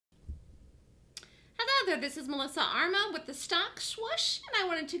there, this is Melissa Arma with the Stock Swoosh, and I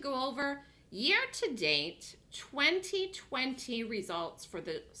wanted to go over year-to-date 2020 results for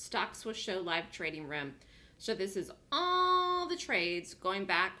the Stock Swoosh Show live trading room. So this is all the trades going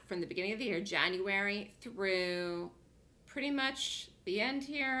back from the beginning of the year, January, through pretty much the end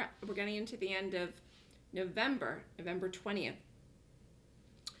here. We're getting into the end of November 20th.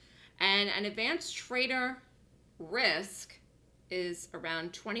 And an advanced trader risk is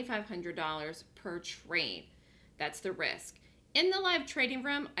around $2,500 per trade. That's the risk. In the live trading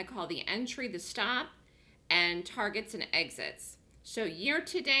room, I call the entry the stop and targets and exits. So year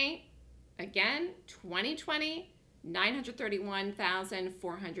to date, again, 2020,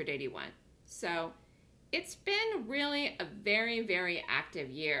 931,481. So it's been really a very, very active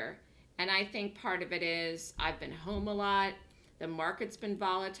year. And I think part of it is I've been home a lot. The market's been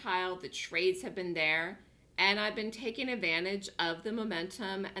volatile. The trades have been there. And I've been taking advantage of the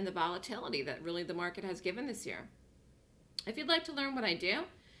momentum and the volatility that really the market has given this year. If you'd like to learn what I do,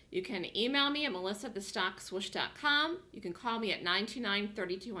 you can email me at melissa@thestockswoosh.com. You can call me at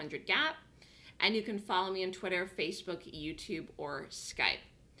 929-3200-GAP. And you can follow me on Twitter, Facebook, YouTube, or Skype.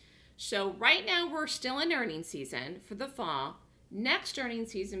 So right now we're still in earnings season for the fall. Next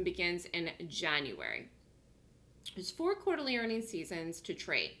earnings season begins in January. There's 4 quarterly earnings seasons to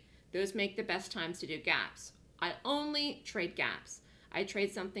trade. Those make the best times to do gaps. I only trade gaps. I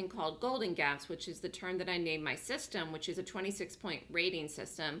trade something called golden gaps, which is the term that I named my system, which is a 26-point rating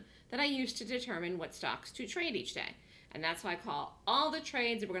system that I use to determine what stocks to trade each day. And that's why I call all the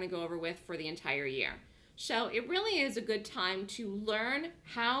trades that we're going to go over with for the entire year. So it really is a good time to learn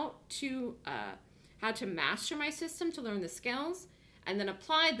how to master my system, to learn the skills, and then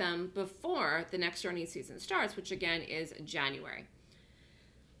apply them before the next earnings season starts, which again is January.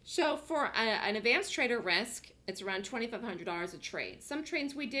 So for an advanced trader risk, it's around $2,500 a trade. Some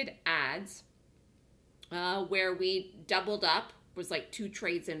trades we did ads where we doubled up, was like 2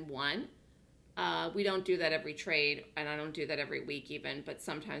 trades in one. We don't do that every trade, and I don't do that every week even, but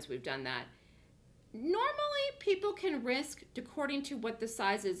sometimes we've done that. Normally, people can risk, according to what the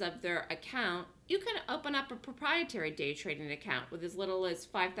size is of their account, you can open up a proprietary day trading account with as little as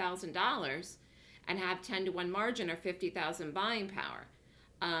 $5,000 and have 10-to-1 margin or 50,000 buying power.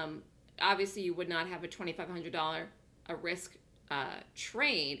 Obviously, you would not have a $2,500 risk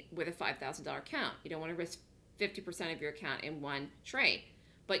trade with a $5,000 account. You don't want to risk 50% of your account in one trade.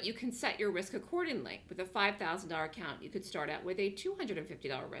 But you can set your risk accordingly. With a $5,000 account, you could start out with a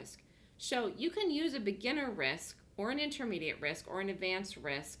 $250 risk. So you can use a beginner risk or an intermediate risk or an advanced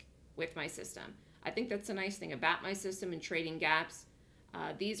risk with my system. I think that's a nice thing about my system and trading gaps.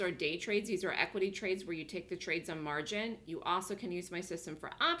 These are day trades. These are equity trades where you take the trades on margin. You also can use my system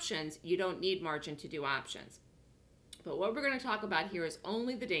for options. You don't need margin to do options. But what we're going to talk about here is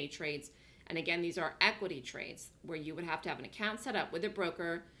only the day trades. And again, these are equity trades where you would have to have an account set up with a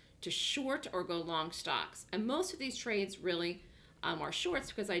broker to short or go long stocks. And most of these trades really are shorts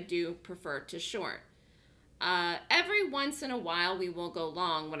because I do prefer to short. Every once in a while, we will go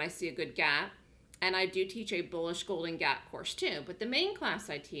long when I see a good gap. And I do teach a bullish golden gap course too. But the main class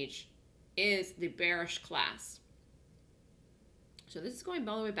I teach is the bearish class. So this is going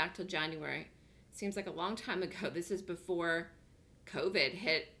all the way back till January. Seems like a long time ago. This is before COVID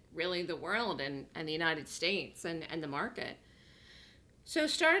hit really the world and the United States and the market. So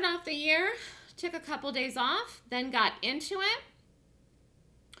started off the year, took a couple days off, then got into it.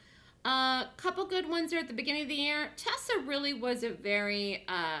 Couple good ones there at the beginning of the year. Tesla really was a very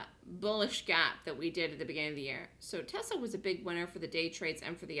bullish gap that we did at the beginning of the year. So Tesla was a big winner for the day trades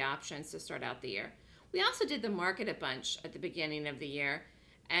and for the options to start out the year. We also did the market a bunch at the beginning of the year.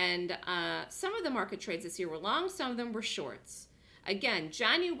 And some of the market trades this year were long, some of them were shorts. Again,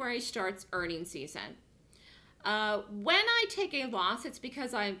 January starts earnings season. When I take a loss, it's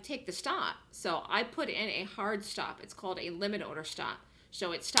because I take the stop. So I put in a hard stop. It's called a limit order stop.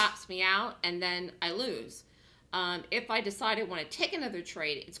 So it stops me out and then I lose. If I decide I want to take another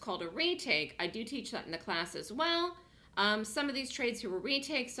trade, it's called a retake. I do teach that in the class as well. Some of these trades here were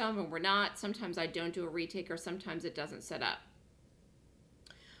retakes, some of them were not. Sometimes I don't do a retake or sometimes it doesn't set up.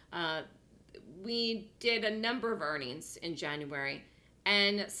 We did a number of earnings in January,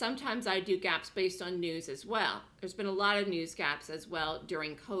 and sometimes I do gaps based on news as well. There's been a lot of news gaps as well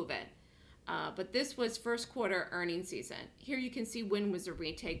during COVID. But this was first quarter earnings season. Here you can see Win was a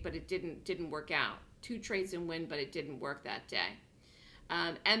retake, but it didn't work out. 2 trades in Win, but it didn't work that day.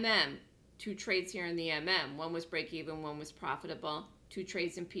 MM, 2 trades here in the MM. One was break even, one was profitable. 2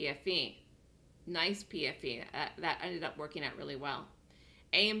 trades in PFE. Nice PFE. That ended up working out really well.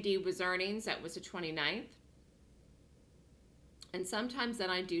 AMD was earnings. That was the 29th. And sometimes then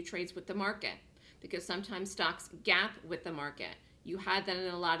I do trades with the market. because sometimes stocks gap with the market. You had that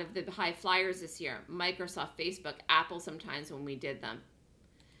in a lot of the high flyers this year. Microsoft, Facebook, Apple sometimes when we did them.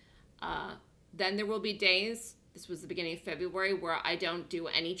 Then there will be days, this was the beginning of February, where I don't do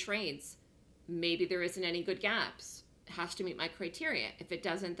any trades. Maybe there isn't any good gaps. It has to meet my criteria. If it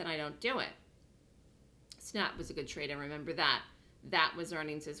doesn't, then I don't do it. Snap was a good trade, I remember that. That was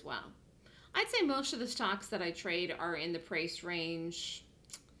earnings as well. I'd say most of the stocks that I trade are in the price range,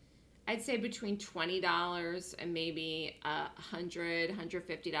 I'd say between $20 and maybe $100,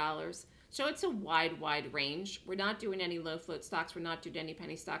 $150. So it's a wide range. We're not doing any low float stocks. We're not doing any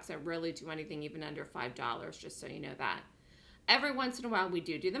penny stocks. I rarely do anything even under $5, just so you know that. Every once in a while we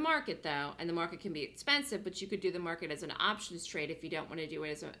do the market though, and the market can be expensive, but you could do the market as an options trade if you don't want to do it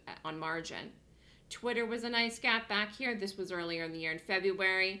as on margin. Twitter was a nice gap back here. This was earlier in the year in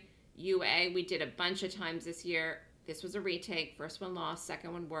February. UA, we did a bunch of times this year. This was a retake. First one lost,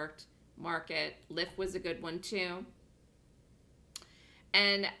 second one worked. Market. Lyft was a good one too.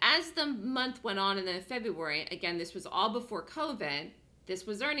 And as the month went on in February, again, this was all before COVID, this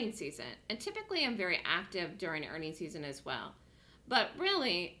was earnings season. And typically I'm very active during earnings season as well. But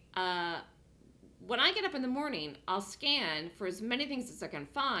really, when I get up in the morning, I'll scan for as many things as I can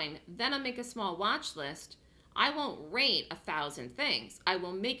find. Then I'll make a small watch list. I won't rate 1,000 things. I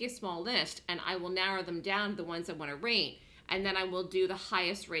will make a small list and I will narrow them down to the ones I want to rate. And then I will do the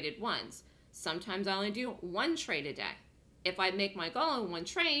highest rated ones. Sometimes I only do one trade a day. If I make my goal in one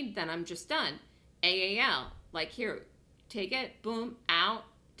trade, then I'm just done. AAL, like here, take it, boom, out,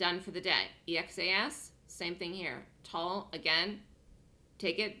 done for the day. EXAS, same thing here. Toll, again,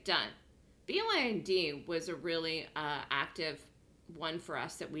 take it, done. BYD was a really active one for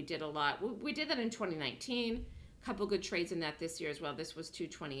us that we did a lot. We did that in 2019. A couple good trades in that this year as well. This was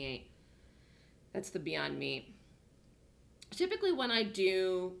 228. That's the Beyond Meat. Typically when I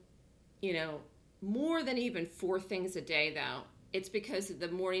do, you know, more than even 4 things a day though, it's because the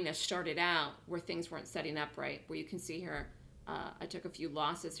morning has started out where things weren't setting up right, where you can see here, I took a few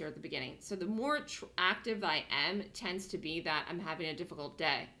losses here at the beginning. So the more active I am, tends to be that I'm having a difficult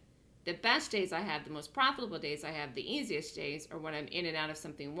day. The best days I have, the most profitable days I have, the easiest days are when I'm in and out of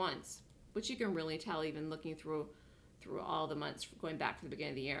something once, which you can really tell even looking through all the months going back to the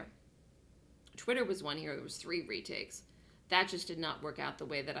beginning of the year. Twitter was one here. There was 3 retakes. That just did not work out the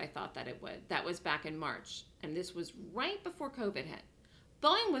way that I thought that it would. That was back in March, and this was right before COVID hit.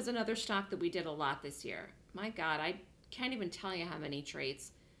 Boeing was another stock that we did a lot this year. My God, I can't even tell you how many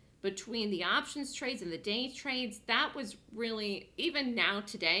trades. Between the options trades and the day trades, that was really, even now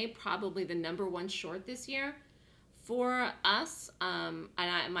today, probably the #1 short this year. For us, and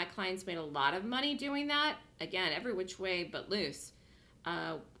my clients made a lot of money doing that. Again, every which way but loose.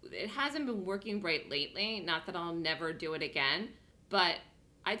 It hasn't been working great lately. Not that I'll never do it again, but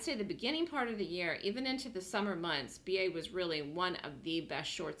I'd say the beginning part of the year, even into the summer months, BA was really one of the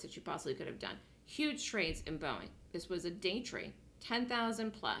best shorts that you possibly could have done. Huge trades in Boeing. This was a day trade,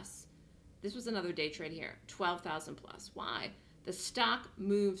 10,000 plus. This was another day trade here, 12,000 plus. Why? The stock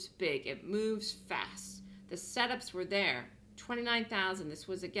moves big. It moves fast. The setups were there. 29,000. This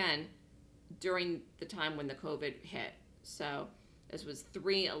was, again, during the time when the COVID hit. So this was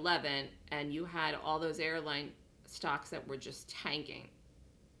 311, and you had all those airline stocks that were just tanking.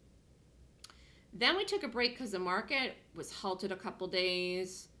 Then we took a break because the market was halted a couple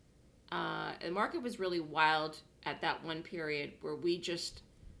days. The market was really wild at that one period where we just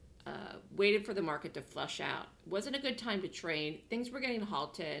waited for the market to flush out. It wasn't a good time to trade. Things were getting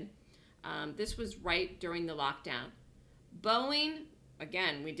halted. This was right during the lockdown. Boeing,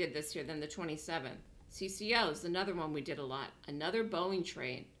 again, we did this here, then the 27th. CCO is another one we did a lot. Another Boeing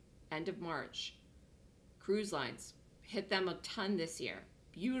trade, end of March. Cruise lines, hit them a ton this year.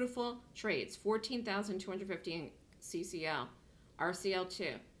 Beautiful trades, 14,250 in CCL.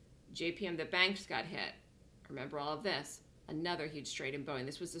 RCL2, JPM, the banks got hit. Remember all of this. Another huge trade in Boeing.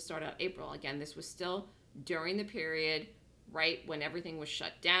 This was to start out April. Again, this was still during the period, right when everything was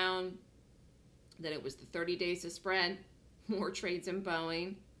shut down. Then it was the 30 days to spread. More trades in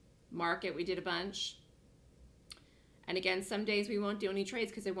Boeing. Market, we did a bunch. And again, some days we won't do any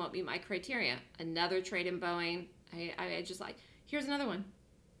trades because they won't meet my criteria. Another trade in Boeing. I just like, here's another one.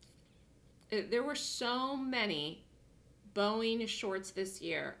 There were so many Boeing shorts this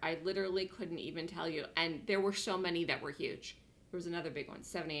year, I literally couldn't even tell you. And there were so many that were huge. There was another big one,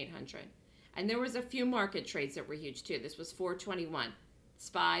 7,800. And there was a few market trades that were huge too. This was 421.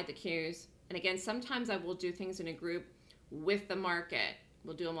 SPY, the Qs. And again, sometimes I will do things in a group with the market.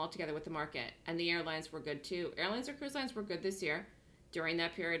 We'll do them all together with the market. And the airlines were good too. Airlines or cruise lines were good this year during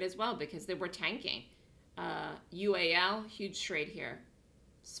that period as well because they were tanking. UAL, huge trade here.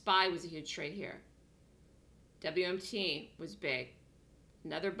 SPY was a huge trade here. WMT was big.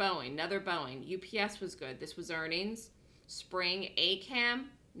 Another Boeing, UPS was good. This was earnings. Spring, ACAM,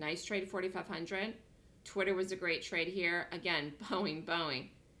 nice trade, 4,500. Twitter was a great trade here. Again, Boeing.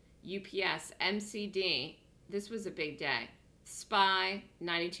 UPS, MCD, this was a big day. SPY,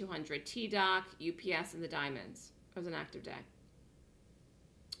 9,200. TDOC, UPS, and the diamonds. It was an active day.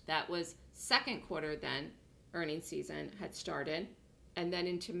 That was second quarter then. Earnings season had started. And then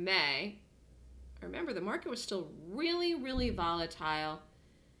into May, remember the market was still really, really volatile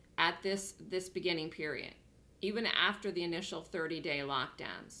at this beginning period, even after the initial 30-day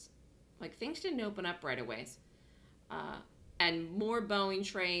lockdowns. Like, things didn't open up right away. And more Boeing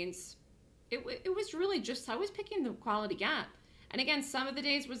trades. It was really just, I was picking the quality gap. And again, some of the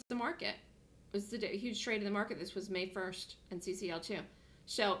days was the market. It was the huge trade in the market. This was May 1st and CCL too.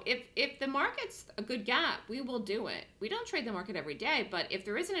 So if the market's a good gap, we will do it. We don't trade the market every day, but if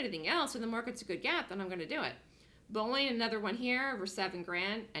there isn't anything else and the market's a good gap, then I'm going to do it. Boeing, another one here, over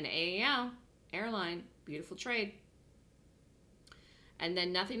 $7,000, and AAL, airline, beautiful trade. And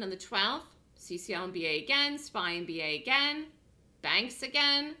then nothing on the 12th, CCL and BA again, SPY and BA again, banks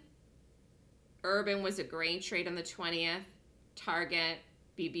again. Urban was a great trade on the 20th. Target,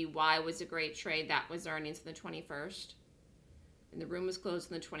 BBY was a great trade. That was earnings on the 21st. And the room was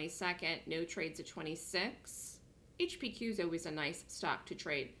closed on the 22nd. No trades at 26. HPQ is always a nice stock to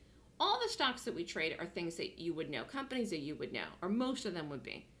trade. All the stocks that we trade are things that you would know, companies that you would know, or most of them would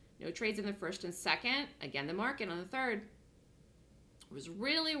be. No trades in the first and second. Again, the market on the third. It was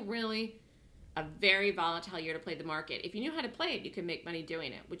really, really a very volatile year to play the market. If you knew how to play it, you could make money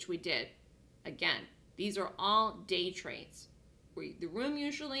doing it, which we did. Again, these are all day trades. The room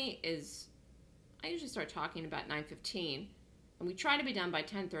usually is, I usually start talking about 9:15, and we try to be done by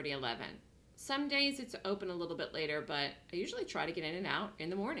 10:30, 11. Some days it's open a little bit later, but I usually try to get in and out in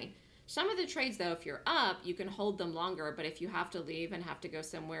the morning. Some of the trades, though, if you're up, you can hold them longer, but if you have to leave and have to go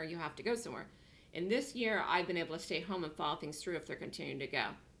somewhere, you have to go somewhere. In this year, I've been able to stay home and follow things through if they're continuing to go.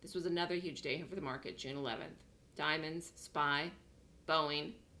 This was another huge day for the market, June 11th. Diamonds, SPY,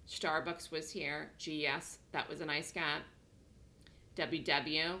 Boeing, Starbucks was here, GS, that was a nice gap.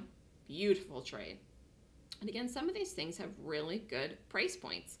 WW, beautiful trade. And again, some of these things have really good price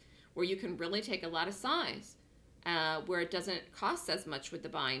points where you can really take a lot of size, where it doesn't cost as much with the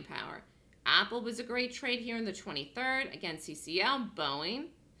buying power. Apple was a great trade here on the 23rd. Again, CCL, Boeing.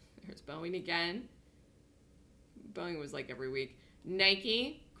 There's Boeing again. Boeing was like every week.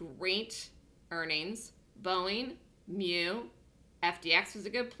 Nike, great earnings. Boeing, Mew, FDX was a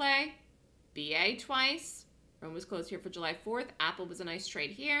good play. BA twice. Rome was closed here for July 4th. Apple was a nice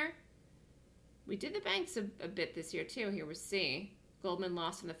trade here. We did the banks a bit this year too. Here was C. Goldman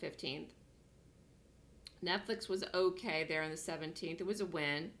lost on the 15th. Netflix was okay there on the 17th. It was a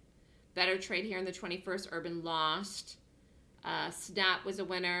win. Better trade here on the 21st. Urban lost. Snap was a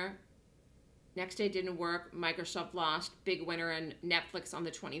winner. Next day didn't work. Microsoft lost. Big winner. And Netflix on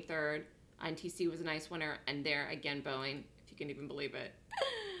the 23rd. INTC was a nice winner. And there again, Boeing, if you can even believe it.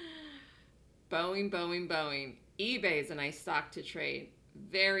 Boeing. eBay is a nice stock to trade.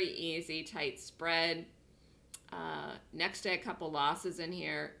 Very easy, tight spread. Next day, a couple losses in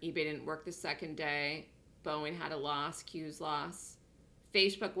here. eBay didn't work the second day. Boeing had a loss. Q's loss.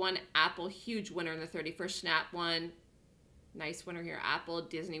 Facebook won. Apple, huge winner on the 31st. Snap won. Nice winner here. Apple.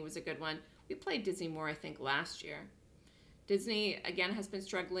 Disney was a good one. We played Disney more, I think, last year. Disney, again, has been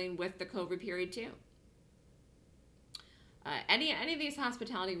struggling with the COVID period, too. Any of these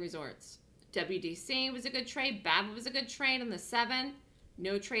hospitality resorts. WDC was a good trade. Babel was a good trade on the 7th.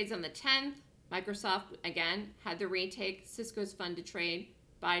 No trades on the 10th. Microsoft, again, had the retake. Cisco's fun to trade.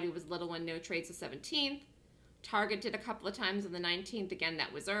 Baidu was little one, no trades the 17th. Target did a couple of times on the 19th. Again,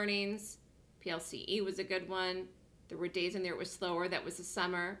 that was earnings. PLCE was a good one. There were days in there it was slower. That was the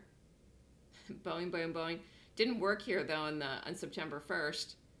summer. Boeing. Didn't work here, though, on September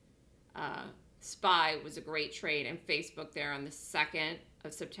 1st. SPY was a great trade. And Facebook there on the 2nd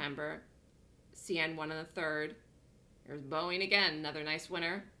of September. CN won on the 3rd. There's Boeing again, another nice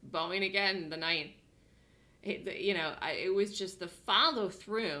winner. Boeing again, the 9th. It was just the follow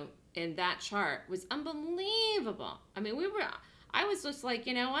through in that chart was unbelievable. I mean, I was just like,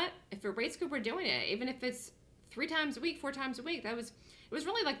 you know what? If a rates group were doing it, even if it's 3 times a week, 4 times a week, it was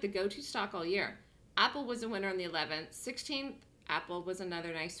really like the go-to stock all year. Apple was a winner on the 11th. 16th, Apple was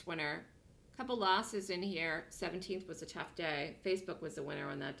another nice winner. A couple losses in here. 17th was a tough day. Facebook was the winner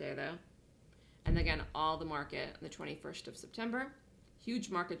on that day, though. And again, all the market on the 21st of September.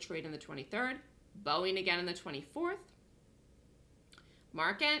 Huge market trade on the 23rd. Boeing again on the 24th.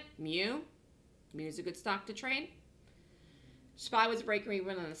 Market, Mew. Mew's a good stock to trade. SPY was a breaker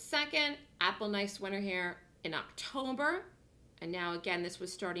even on the 2nd. Apple, nice winner here. in October, and now again, this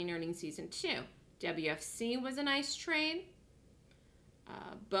was starting earnings season 2. WFC was a nice trade.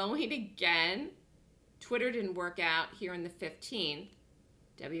 Boeing again. Twitter didn't work out here on the 15th.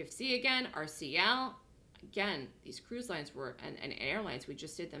 WFC again, RCL. Again, these cruise lines were, and airlines, we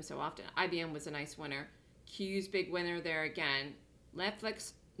just did them so often. IBM was a nice winner. Q's big winner there again.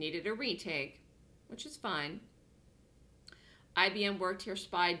 Netflix needed a retake, which is fine. IBM worked here,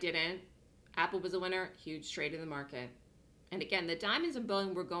 SPY didn't. Apple was a winner, huge trade in the market. And again, the diamonds and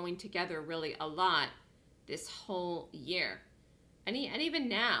Boeing were going together really a lot this whole year. And even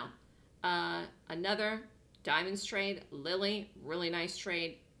now, another diamonds trade, Lilly, really nice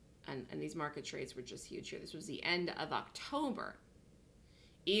trade. And these market trades were just huge here. This was the end of October.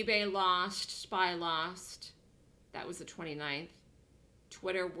 eBay lost, SPY lost. That was the 29th.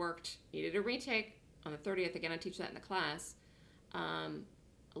 Twitter worked, needed a retake on the 30th. Again, I teach that in the class.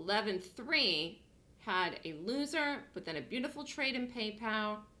 11.3 had a loser, but then a beautiful trade in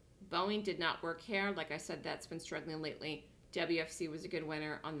PayPal. Boeing did not work here. Like I said, that's been struggling lately. WFC was a good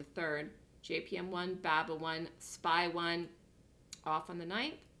winner on the 3rd. JPM won, BABA won, SPY won, off on the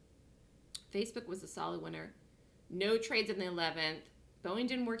 9th. Facebook was a solid winner. No trades in the 11th. Boeing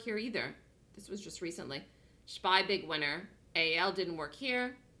didn't work here either. This was just recently. SPY big winner. AL didn't work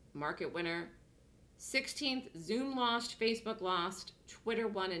here. Market winner. 16th, Zoom lost, Facebook lost, Twitter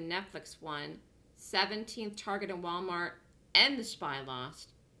won, and Netflix won. 17th, Target and Walmart and the SPY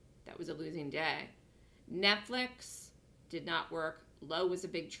lost. That was a losing day. Netflix did not work. Low was a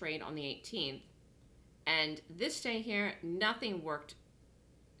big trade on the 18th. And this day here, nothing worked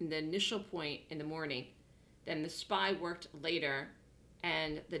in the initial point in the morning. Then the SPY worked later,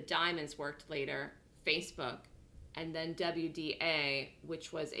 and the diamonds worked later, Facebook, and then WDA,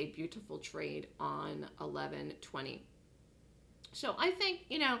 which was a beautiful trade on 11/20. So I think,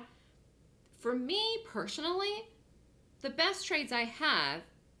 you know, for me personally, the best trades I have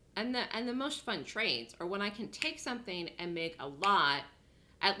and the most fun trades are when I can take something and make a lot,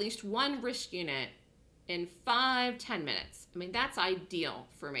 at least one risk unit in 5-10 minutes. I mean, that's ideal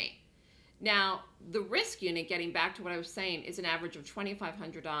for me. Now, the risk unit, getting back to what I was saying, is an average of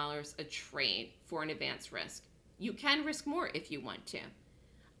 $2,500 a trade for an advanced risk. You can risk more if you want to.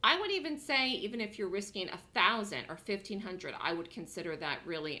 I would even say, even if you're risking $1,000 or $1,500, I would consider that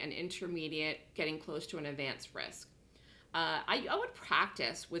really an intermediate, getting close to an advanced risk. I would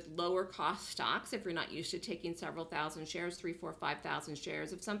practice with lower cost stocks if you're not used to taking several thousand shares, 3, 4, 5,000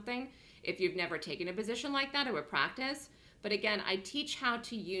 shares of something. If you've never taken a position like that, I would practice. But again, I teach how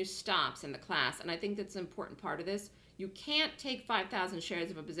to use stops in the class, and I think that's an important part of this. You can't take 5,000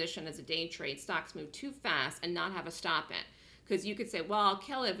 shares of a position as a day trade. Stocks move too fast and not have a stop in. Because you could say, well, I'll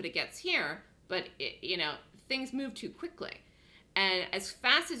kill it if it gets here, but you know, things move too quickly. And as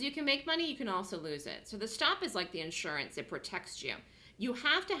fast as you can make money, you can also lose it. So the stop is like the insurance. It protects you. You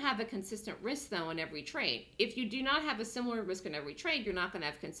have to have a consistent risk, though, in every trade. If you do not have a similar risk in every trade, you're not going to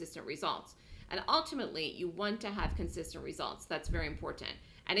have consistent results. And ultimately, you want to have consistent results. That's very important.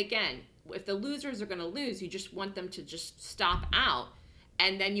 And again, if the losers are going to lose, you just want them to just stop out,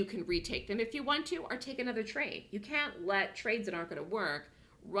 and then you can retake them if you want to, or take another trade. You can't let trades that aren't going to work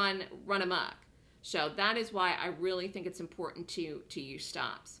run amok. So that is why I really think it's important to use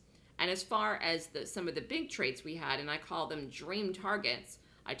stops. And as far as some of the big trades we had, and I call them dream targets,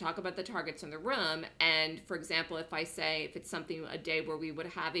 I talk about the targets in the room. And for example, if I say, if it's something, a day where we would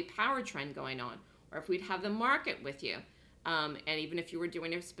have a power trend going on, or if we'd have the market with you, and even if you were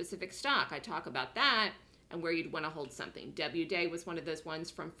doing a specific stock, I talk about that and where you'd want to hold something. WDA was one of those ones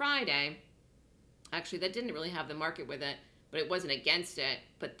from Friday. Actually, that didn't really have the market with it, but it wasn't against it.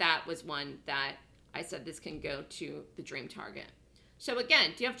 But that was one that I said this can go to the dream target. So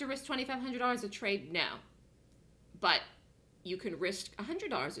again, do you have to risk $2,500 a trade? No. But you can risk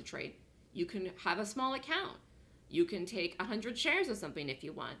 $100 a trade. You can have a small account. You can take 100 shares of something if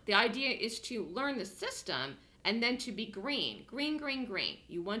you want. The idea is to learn the system and then to be green. Green, green, green.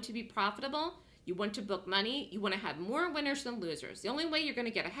 You want to be profitable. You want to book money. You want to have more winners than losers. The only way you're going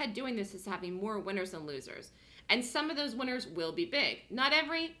to get ahead doing this is having more winners than losers. And some of those winners will be big. Not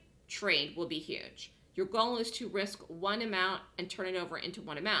every trade will be huge. Your goal is to risk one amount and turn it over into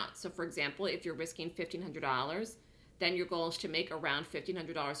one amount. So for example, if you're risking $1,500, then your goal is to make around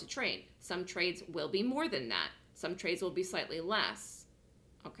 $1,500 a trade. Some trades will be more than that. Some trades will be slightly less,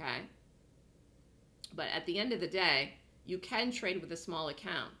 okay? But at the end of the day, you can trade with a small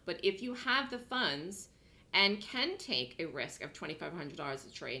account. But if you have the funds and can take a risk of $2,500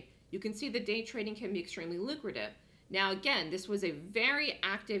 a trade, you can see the day trading can be extremely lucrative. Now, again, this was a very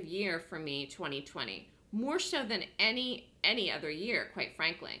active year for me, 2020, more so than any other year, quite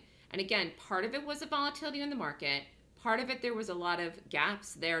frankly. And again, part of it was the volatility in the market. Part of it, there was a lot of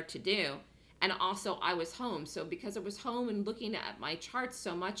gaps there to do. And also I was home. So because I was home and looking at my charts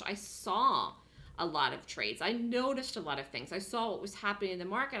so much, I saw a lot of trades. I noticed a lot of things. I saw what was happening in the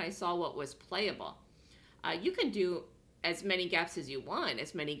market. I saw what was playable. You can do as many gaps as you want,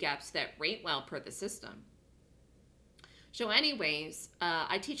 as many gaps that rate well per the system. So anyways,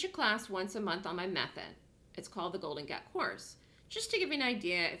 I teach a class once a month on my method. It's called the Golden Gap course. Just to give you an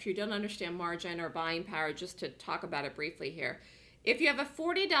idea, if you don't understand margin or buying power, just to talk about it briefly here. If you have a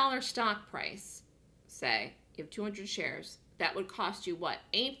 $40 stock price, say, you have 200 shares, that would cost you what?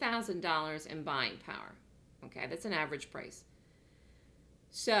 $8,000 in buying power. Okay, that's an average price.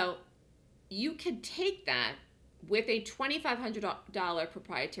 So you could take that with a $2,500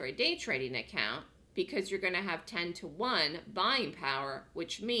 proprietary day trading account, because you're going to have 10 to 1 buying power,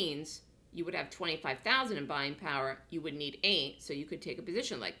 which means you would have 25,000 in buying power. You would need 8, so you could take a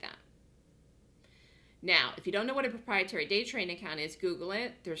position like that. Now, if you don't know what a proprietary day trading account is, Google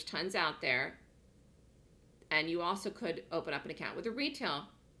it. There's tons out there. And you also could open up an account with a retail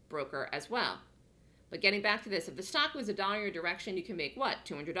broker as well. But getting back to this, if the stock was $1 your direction, you can make what?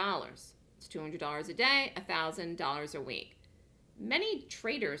 $200. It's $200 a day, $1,000 a week. Many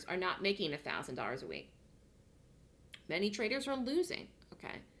traders are not making $1,000 a week. Many traders are losing,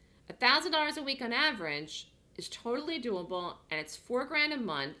 okay? $1,000 a week on average is totally doable, and it's $4 grand a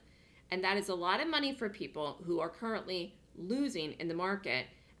month, and that is a lot of money for people who are currently losing in the market.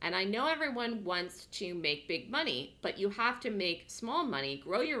 And I know everyone wants to make big money, but you have to make small money,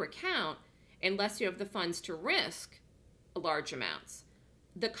 grow your account, unless you have the funds to risk large amounts.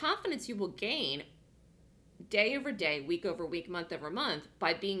 The confidence you will gain day over day, week over week, month over month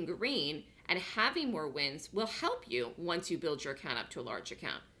by being green and having more wins will help you once you build your account up to a large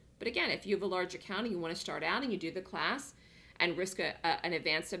account. But again, if you have a large account and you want to start out and you do the class and risk an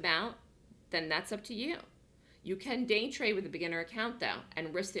advanced amount, then that's up to you. You can day trade with a beginner account though,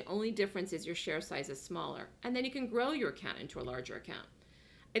 and risk the only difference is your share size is smaller. And then you can grow your account into a larger account.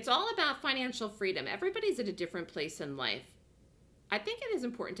 It's all about financial freedom. Everybody's at a different place in life. I think it is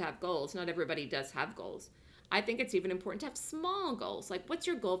important to have goals. Not everybody does have goals. I think it's even important to have small goals. Like, what's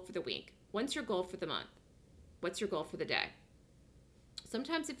your goal for the week? What's your goal for the month? What's your goal for the day?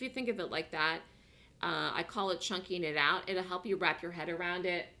 Sometimes if you think of it like that, I call it chunking it out. It'll help you wrap your head around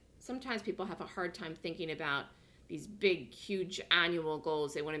it. Sometimes people have a hard time thinking about these big, huge annual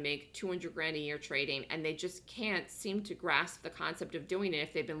goals. They want to make 200 grand a year trading, and they just can't seem to grasp the concept of doing it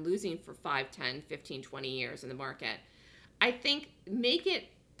if they've been losing for 5, 10, 15, 20 years in the market. I think make it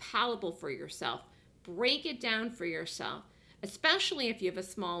palatable for yourself. Break it down for yourself, especially if you have a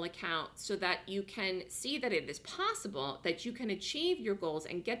small account, so that you can see that it is possible that you can achieve your goals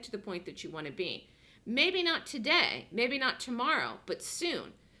and get to the point that you want to be. Maybe not today, maybe not tomorrow, but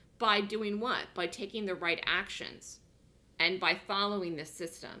soon. By doing what? By taking the right actions and by following the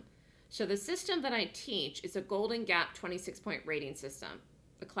system. So the system that I teach is a Golden Gap 26-point rating system.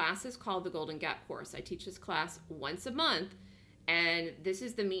 The class is called the Golden Gap course. I teach this class once a month, and this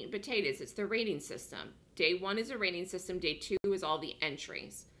is the meat and potatoes. It's the rating system. Day 1 is a rating system. Day 2 is all the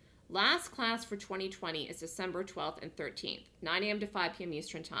entries. Last class for 2020 is December 12th and 13th, 9 a.m. to 5 p.m.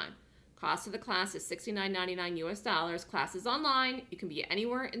 Eastern Time. Cost of the class is $69.99 US. Class is online. You can be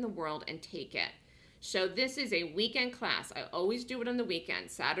anywhere in the world and take it. So this is a weekend class. I always do it on the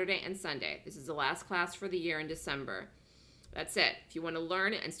weekend, Saturday and Sunday. This is the last class for the year in December. That's it. If you want to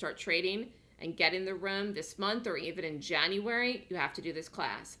learn and start trading and get in the room this month or even in January, you have to do this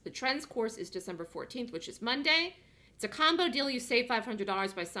class. The Trends course is December 14th, which is Monday. It's a combo deal. You save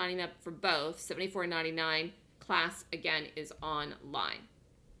 $500 by signing up for both, $74.99. Class, again, is online.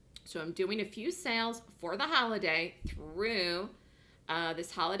 So I'm doing a few sales for the holiday through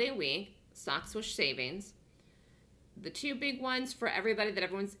this holiday week, Stock Swoosh Savings. The two big ones for everybody that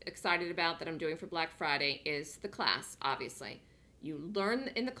everyone's excited about that I'm doing for Black Friday is the class, obviously. You learn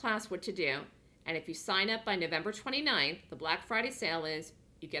in the class what to do, and if you sign up by November 29th, the Black Friday sale is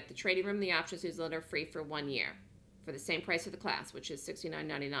you get the Trading Room and the Options Newsletter free for 1 year for the same price of the class, which is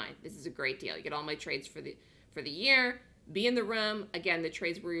 $69.99. This is a great deal. You get all my trades for the year. Be in the room. Again, the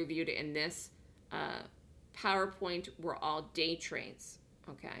trades we reviewed in this PowerPoint were all day trades,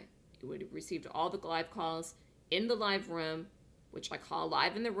 okay? You would have received all the live calls in the live room, which I call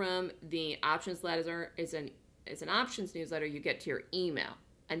live in the room. The options letter is an options newsletter you get to your email,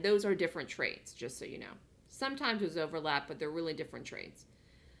 and those are different trades, just so you know. Sometimes there's overlap, but they're really different trades.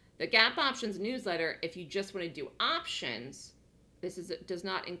 The Gap Options newsletter, if you just want to do options, does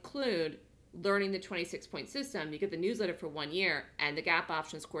not include learning the 26-point system. You get the newsletter for 1 year and the Gap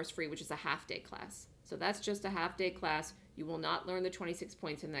Options course free, which is a half-day class. So that's just a half-day class. You will not learn the 26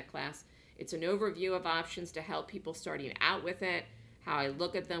 points in that class. It's an overview of options to help people starting out with it, how I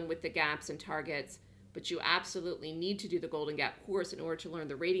look at them with the gaps and targets. But you absolutely need to do the Golden Gap course in order to learn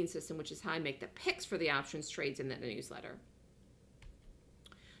the rating system, which is how I make the picks for the options trades in the newsletter.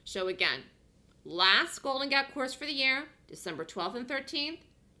 So again, last Golden Gap course for the year, December 12th and 13th,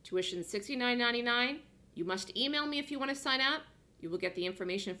 tuition $69.99. You must email me if you want to sign up. You will get the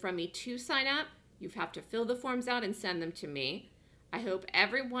information from me to sign up. You have to fill the forms out and send them to me. I hope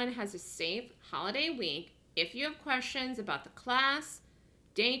everyone has a safe holiday week. If you have questions about the class,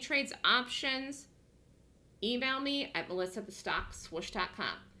 day trades, options, email me at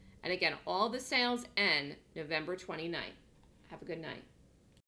melissa@thestockswoosh.com. And again, all the sales end November 29th. Have a good night.